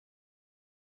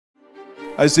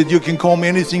I said, you can call me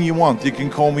anything you want. You can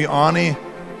call me Arnie,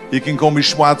 you can call me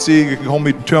Schwarzi, you can call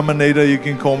me Terminator, you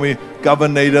can call me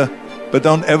Governator, but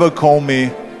don't ever call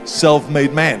me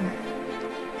self-made man.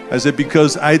 I said,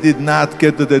 because I did not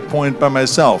get to that point by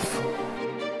myself.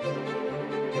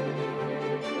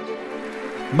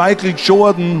 Michael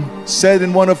Jordan said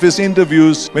in one of his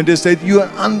interviews, when they said, you are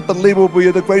unbelievable,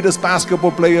 you're the greatest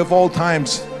basketball player of all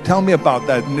times. Tell me about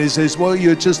that. And he says, well,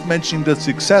 you're just mentioning the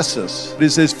successes. He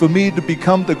says, for me to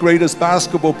become the greatest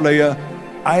basketball player,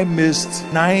 I missed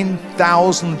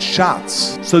 9,000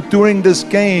 shots. So during these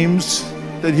games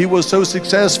that he was so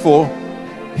successful,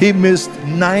 he missed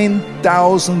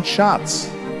 9,000 shots.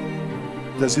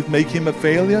 Does it make him a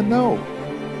failure? No.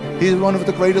 He's one of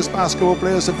the greatest basketball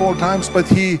players of all times, but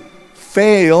he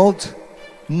failed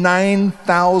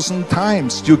 9,000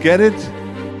 times. Do you get it?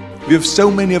 We have so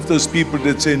many of those people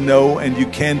that say no, and you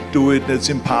can't do it, that's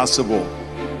impossible.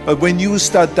 But when you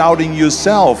start doubting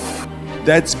yourself,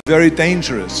 that's very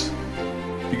dangerous.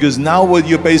 Because now what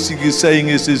you're basically saying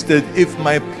is that if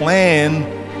my plan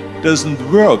doesn't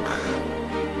work,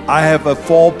 I have a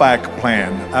fallback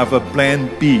plan, I have a plan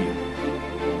B.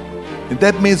 And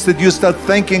that means that you start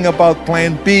thinking about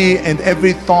plan B, and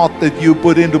every thought that you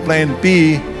put into plan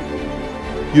B,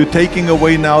 you're taking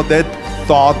away now that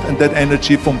thought and that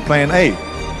energy from plan A.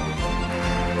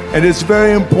 And it's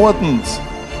very important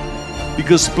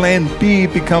because plan B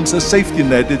becomes a safety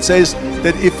net. It says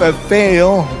that if I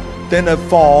fail, then I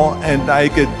fall and I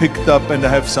get picked up and I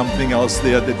have something else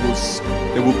there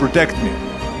that will protect me.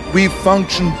 We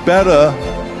function better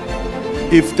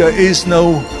if there is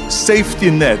no safety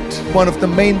net. One of the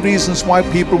main reasons why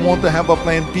people want to have a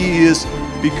plan B is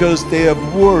because they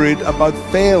are worried about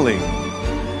failing.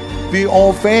 We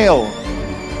all fail.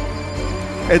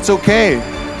 It's okay.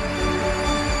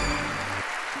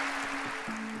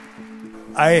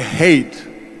 I hate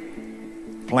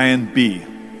plan B.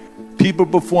 People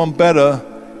perform better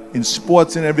in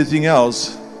sports and everything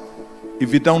else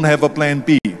if you don't have a plan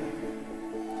B.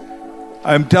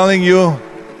 I'm telling you,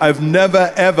 I've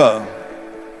never ever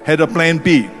had a plan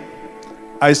B.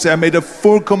 I made a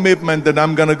full commitment that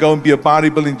I'm gonna go and be a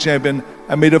bodybuilding champion.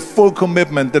 I made a full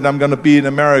commitment that I'm gonna be in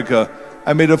America.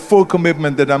 I made a full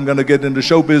commitment that I'm gonna get into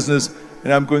show business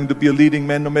and I'm going to be a leading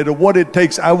man. No matter what it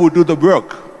takes, I will do the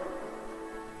work.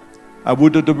 I will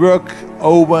do the work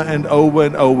over and over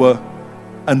and over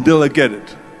until I get it.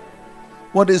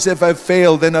 What is if I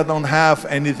fail, then I don't have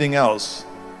anything else?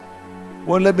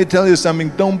 Well, let me tell you something.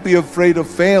 Don't be afraid of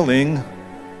failing,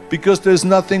 because there's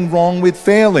nothing wrong with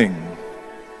failing.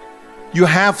 You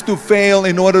have to fail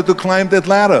in order to climb that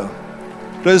ladder.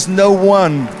 There's no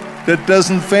one that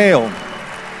doesn't fail.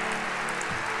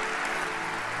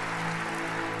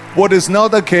 What is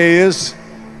not okay is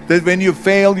that when you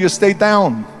fail, you stay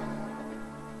down.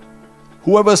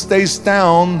 Whoever stays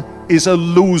down is a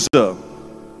loser.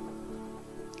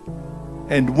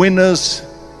 And winners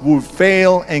will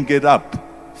fail and get up,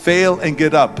 fail and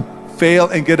get up, fail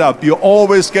and get up. You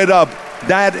always get up.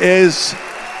 That is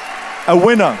a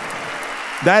winner.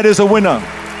 That is a winner.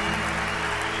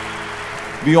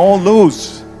 We all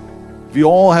lose. We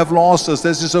all have losses.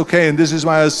 This is okay. And this is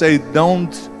why I say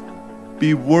don't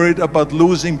be worried about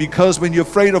losing, because when you're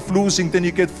afraid of losing, then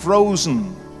you get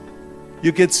frozen.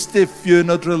 You get stiff. You're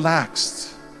not relaxed.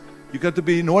 You got to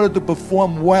be, in order to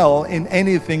perform well in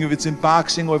anything, if it's in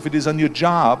boxing or if it is on your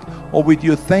job or with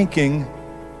your thinking,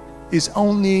 is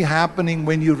only happening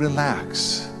when you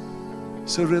relax.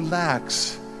 So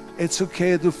relax. It's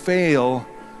okay to fail.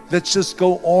 Let's just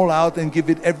go all out and give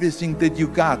it everything that you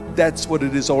got. That's what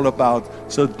it is all about.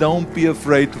 So don't be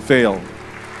afraid to fail.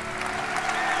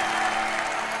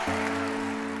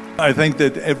 I think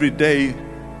that every day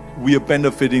we are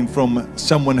benefiting from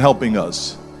someone helping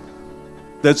us.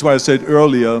 That's why I said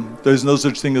earlier, there's no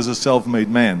such thing as a self-made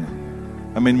man.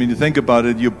 I mean, when you think about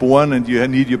it, you're born and you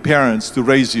need your parents to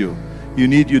raise you. You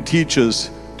need your teachers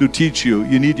to teach you.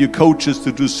 You need your coaches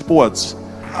to do sports.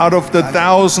 Out of the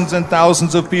thousands and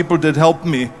thousands of people that helped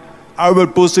me,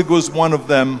 Albert Bussig was one of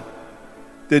them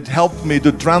that helped me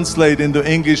to translate into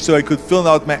English so I could fill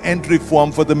out my entry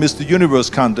form for the Mr. Universe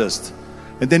contest.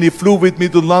 And then he flew with me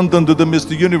to London to the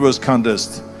Mr. Universe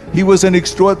contest. He was an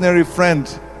extraordinary friend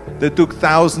that took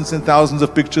thousands and thousands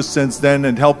of pictures since then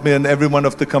and helped me in every one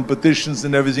of the competitions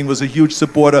and everything, was a huge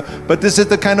supporter. But this is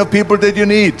the kind of people that you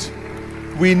need.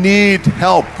 We need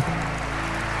help.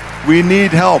 We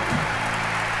need help.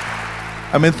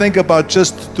 I mean, think about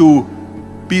just to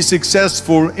be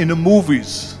successful in the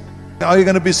movies. How are you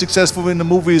going to be successful in the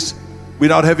movies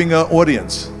without having an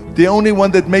audience? The only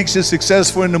one that makes you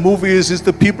successful in the movie is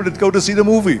the people that go to see the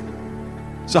movie.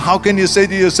 So how can you say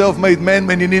to your self-made man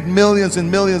when you need millions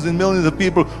and millions and millions of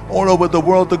people all over the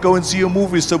world to go and see your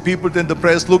movies, so people, then the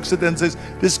press looks at it and says,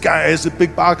 this guy has a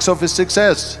big box office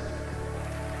success.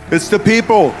 It's the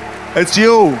people, it's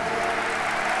you.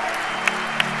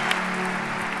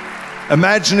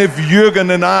 Imagine if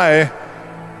Jürgen and I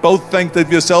both think that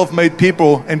we're self-made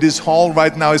people and this hall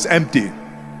right now is empty.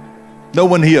 No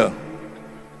one here.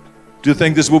 Do you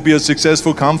think this will be a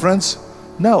successful conference?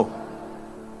 No.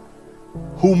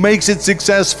 Who makes it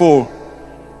successful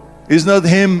is not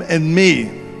him and me.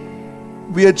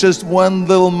 We are just one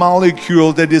little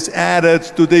molecule that is added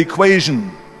to the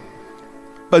equation.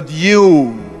 But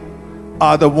you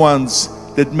are the ones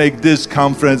that make this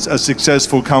conference a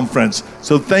successful conference.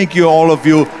 So thank you, all of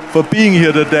you, for being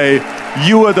here today.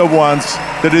 You are the ones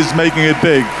that is making it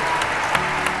big.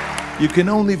 You can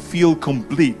only feel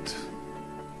complete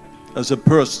as a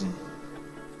person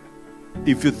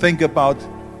if you think about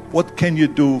what can you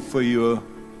do for your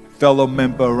fellow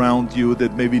member around you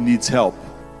that maybe needs help.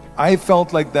 I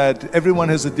felt like that. Everyone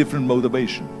has a different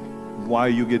motivation why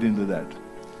you get into that.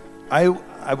 I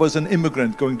was an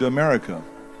immigrant going to America,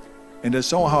 and I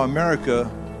saw how America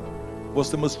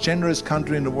was the most generous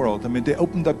country in the world. I mean, they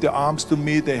opened up their arms to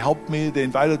me, they helped me, they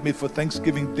invited me for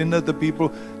Thanksgiving dinner, the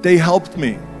people, they helped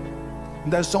me.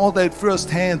 And I saw that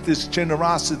firsthand, this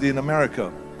generosity in America.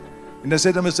 And I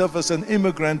said to myself, as an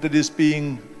immigrant that is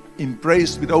being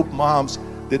embraced with open arms,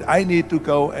 that I need to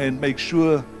go and make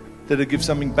sure that I give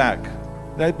something back.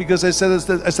 Right? Because I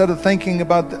started thinking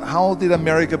about, how did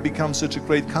America become such a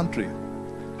great country?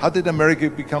 How did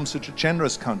America become such a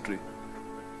generous country?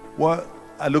 Well,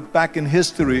 I look back in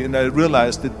history and I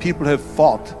realized that people have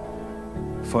fought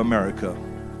for America,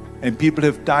 and people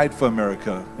have died for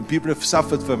America, and people have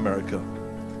suffered for America.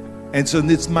 And so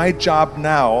it's my job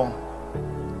now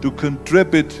to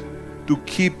contribute to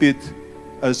keep it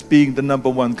as being the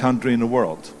 #1 country in the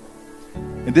world.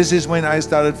 And this is when I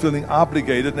started feeling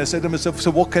obligated, and I said to myself,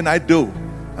 so what can I do?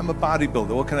 I'm a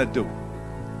bodybuilder, what can I do?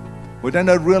 Well, then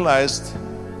I realized,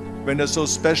 when I saw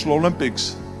Special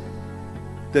Olympics,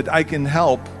 that I can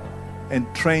help and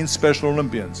train Special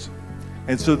Olympians.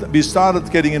 And so we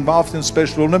started getting involved in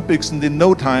Special Olympics, and in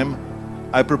no time,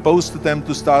 I proposed to them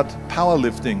to start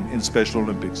powerlifting in Special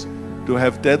Olympics, to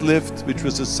have deadlift, which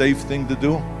was a safe thing to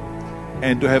do,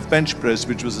 and to have bench press,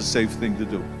 which was a safe thing to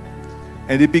do.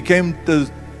 And it became the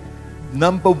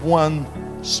 #1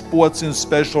 sports in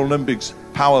Special Olympics,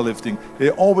 powerlifting.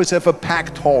 They always have a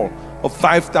packed hall of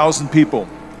 5,000 people.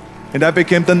 And I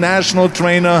became the national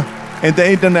trainer and the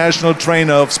international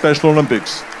trainer of Special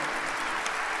Olympics.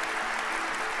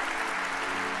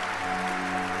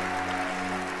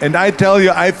 And I tell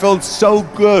you, I felt so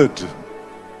good.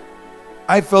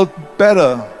 I felt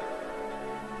better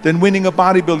than winning a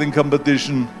bodybuilding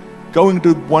competition, going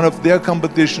to one of their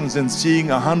competitions and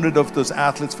seeing 100 of those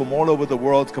athletes from all over the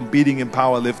world competing in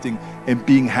powerlifting and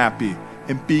being happy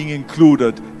and being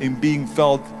included and being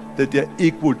felt that they're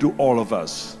equal to all of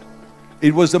us.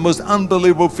 It was the most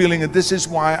unbelievable feeling, and this is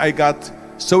why I got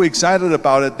so excited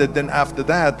about it, that then after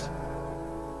that,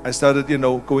 I started,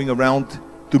 going around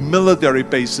to military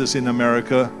bases in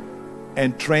America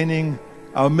and training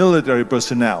our military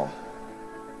personnel.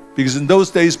 Because in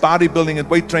those days, bodybuilding and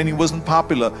weight training wasn't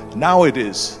popular. Now it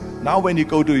is. Now when you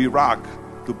go to Iraq,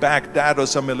 to Baghdad or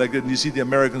somewhere like that, and you see the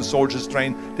American soldiers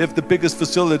train, they have the biggest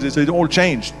facilities. It all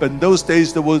changed. But in those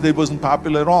days, it wasn't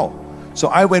popular at all. So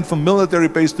I went from military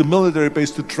base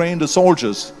to train the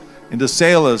soldiers and the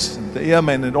sailors and the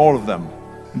airmen and all of them.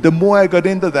 And the more I got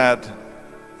into that,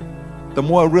 the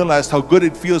more I realized how good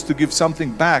it feels to give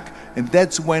something back. And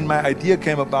that's when my idea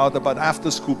came about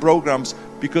after-school programs,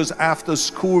 because after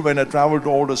school, when I traveled to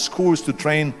all the schools to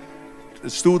train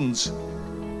students,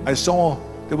 I saw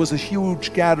there was a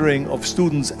huge gathering of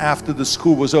students after the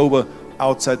school was over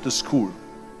outside the school.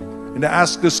 And I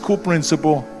asked the school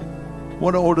principal,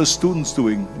 what are all the students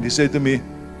doing? And he said to me,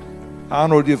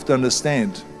 Arnold, you have to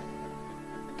understand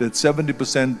that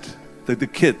 70% that the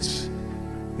kids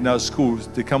in our schools,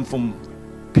 they come from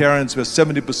parents where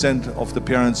 70% of the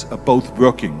parents are both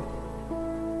working.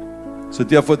 So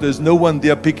therefore there's no one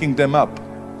there picking them up.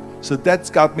 So that's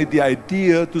got me the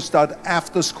idea to start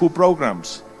after-school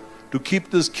programs, to keep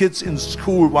those kids in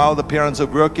school while the parents are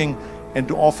working, and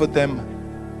to offer them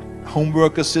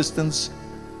homework assistance,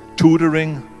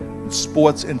 tutoring,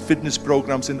 sports and fitness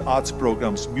programs and arts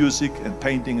programs, music and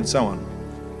painting and so on.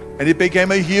 And it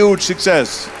became a huge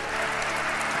success.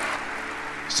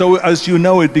 So as you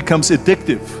know, it becomes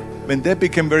addictive. When that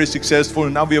became very successful,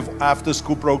 now we have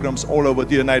after-school programs all over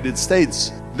the United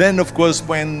States. Then, of course,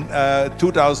 when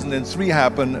 2003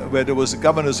 happened, where there was a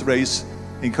governor's race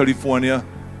in California,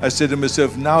 I said to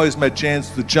myself, now is my chance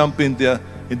to jump in there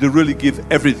and to really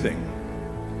give everything.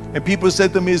 And people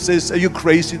said to me, he says, are you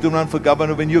crazy to run for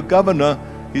governor? When you're governor,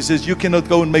 he says, you cannot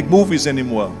go and make movies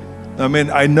anymore. I mean,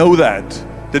 I know that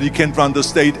you can't run the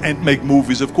state and make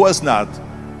movies. Of course not.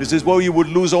 He says, well, you would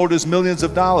lose all these millions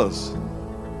of dollars.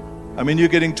 I mean, you're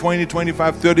getting 20,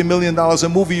 25, 30 million dollars a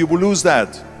movie, you will lose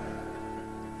that.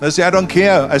 I say, I don't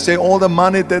care. I say, all the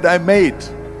money that I made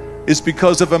is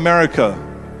because of America.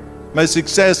 My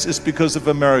success is because of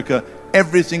America.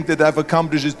 Everything that I've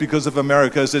accomplished is because of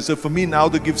America. I said, so for me now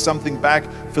to give something back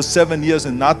for 7 years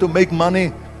and not to make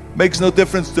money makes no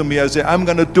difference to me. I say, I'm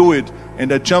gonna do it.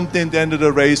 And I jumped in the end of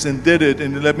the race and did it.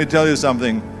 And let me tell you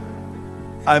something.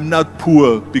 I'm not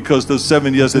poor because those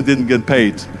 7 years I didn't get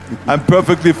paid. I'm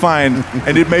perfectly fine.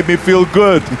 And it made me feel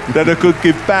good that I could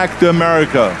give back to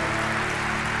America.